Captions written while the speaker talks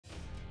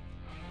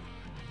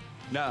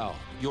Now,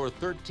 your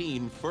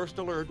 13 First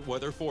Alert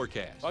weather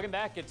forecast. Welcome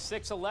back. It's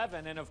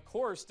 6:11, and of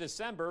course,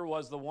 December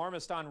was the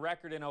warmest on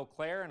record in Eau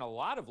Claire and a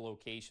lot of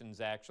locations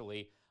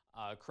actually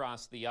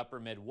across the upper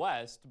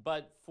Midwest.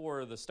 But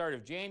for the start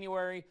of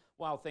January,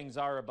 while things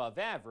are above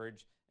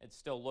average, it's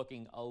still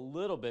looking a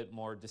little bit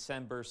more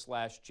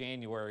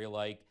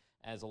December/January-like,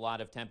 as a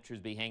lot of temperatures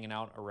be hanging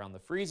out around the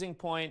freezing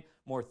point,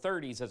 more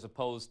 30s as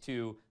opposed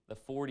to the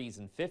 40s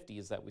and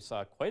 50s that we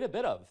saw quite a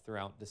bit of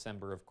throughout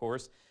December, of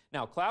course.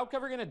 Now, cloud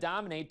cover going to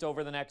dominate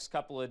over the next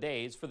couple of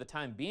days. For the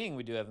time being,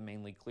 we do have a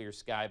mainly clear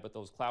sky, but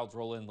those clouds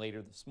roll in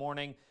later this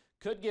morning.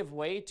 Could give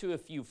way to a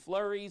few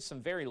flurries,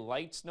 some very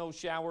light snow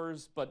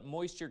showers, but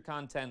moisture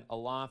content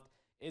aloft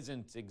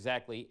isn't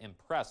exactly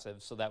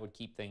impressive, so that would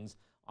keep things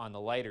on the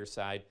lighter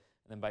side.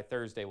 And then by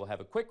Thursday, we'll have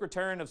a quick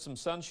return of some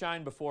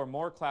sunshine before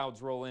more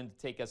clouds roll in to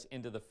take us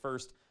into the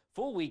first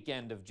full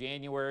weekend of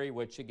January,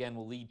 which again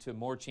will lead to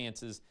more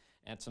chances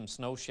at some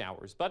snow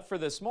showers. But for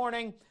this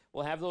morning,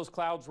 we'll have those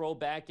clouds roll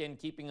back in,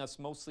 keeping us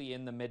mostly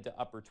in the mid to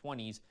upper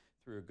 20s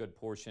through a good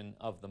portion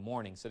of the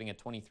morning. Sitting at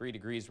 23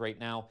 degrees right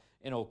now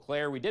in Eau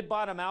Claire. We did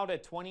bottom out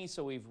at 20,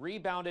 so we've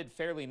rebounded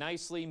fairly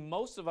nicely.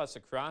 Most of us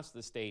across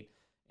the state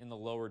in the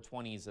lower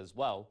 20s as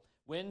well.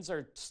 Winds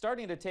are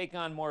starting to take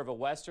on more of a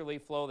westerly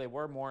flow. They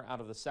were more out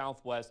of the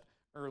southwest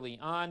early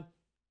on.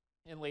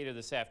 And later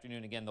this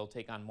afternoon, again, they'll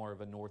take on more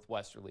of a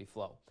northwesterly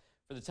flow.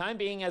 For the time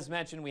being, as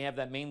mentioned, we have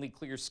that mainly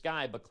clear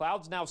sky, but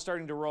clouds now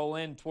starting to roll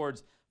in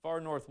towards far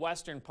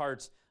northwestern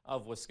parts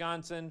of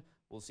Wisconsin.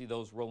 We'll see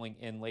those rolling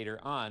in later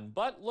on.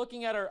 But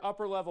looking at our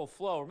upper level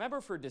flow, remember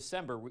for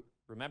December,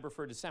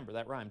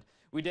 that rhymed.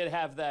 We did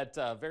have that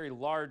very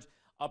large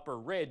upper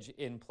ridge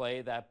in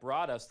play that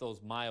brought us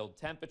those mild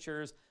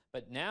temperatures.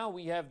 But now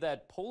we have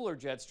that polar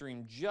jet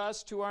stream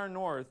just to our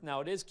north.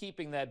 Now it is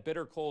keeping that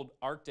bitter cold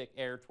Arctic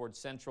air towards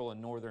central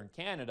and northern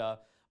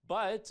Canada,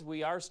 but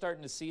we are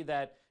starting to see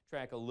that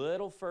track a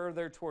little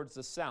further towards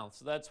the south.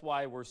 So that's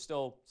why we're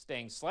still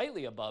staying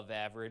slightly above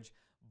average,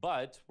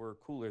 but we're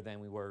cooler than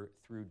we were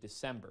through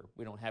December.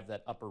 We don't have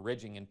that upper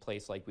ridging in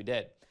place like we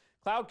did.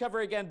 Cloud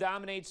cover again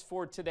dominates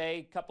for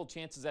today. Couple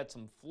chances at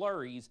some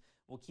flurries.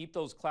 We'll keep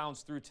those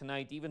clouds through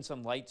tonight. Even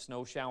some light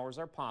snow showers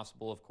are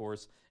possible, of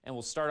course. And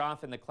we'll start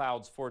off in the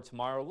clouds for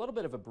tomorrow. A little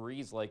bit of a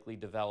breeze likely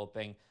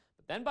developing.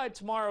 But then by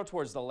tomorrow,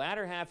 towards the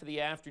latter half of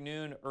the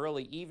afternoon,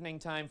 early evening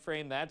time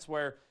frame, that's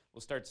where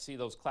we'll start to see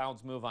those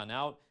clouds move on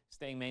out,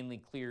 staying mainly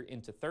clear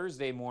into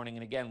Thursday morning,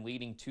 and again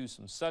leading to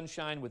some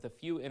sunshine with a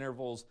few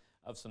intervals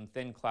of some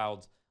thin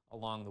clouds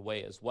along the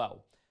way as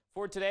well.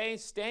 For today,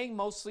 staying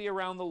mostly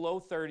around the low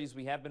 30s.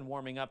 We have been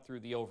warming up through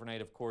the overnight,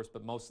 of course,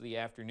 but most of the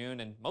afternoon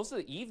and most of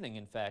the evening,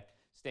 in fact,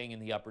 staying in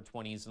the upper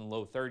 20s and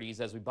low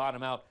 30s as we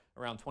bottom out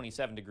around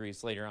 27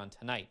 degrees later on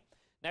tonight.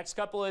 Next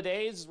couple of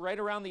days, right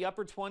around the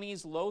upper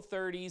 20s, low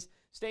 30s,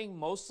 staying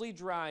mostly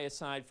dry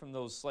aside from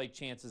those slight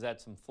chances at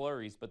some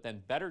flurries, but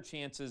then better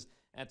chances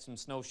at some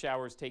snow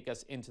showers take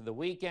us into the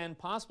weekend,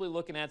 possibly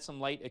looking at some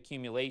light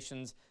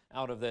accumulations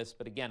out of this,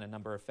 but again, a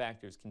number of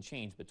factors can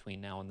change between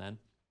now and then.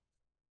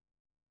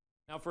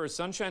 Now for a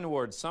Sunshine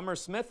Award, Summer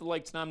Smith would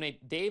like to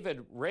nominate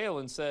David Rail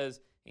and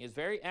says he is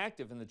very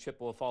active in the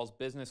Chippewa Falls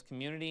business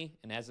community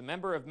and as a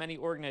member of many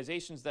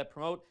organizations that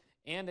promote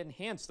and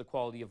enhance the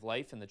quality of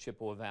life in the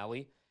Chippewa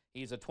Valley.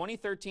 He's a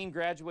 2013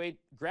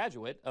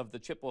 graduate of the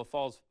Chippewa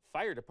Falls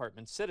Fire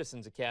Department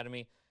Citizens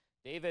Academy.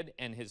 David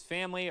and his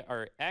family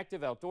are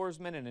active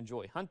outdoorsmen and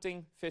enjoy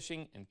hunting,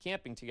 fishing, and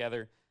camping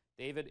together.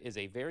 David is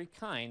a very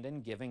kind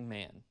and giving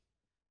man.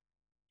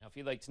 Now, if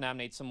you'd like to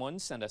nominate someone,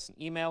 send us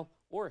an email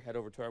or head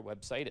over to our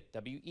website at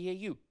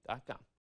weau.com.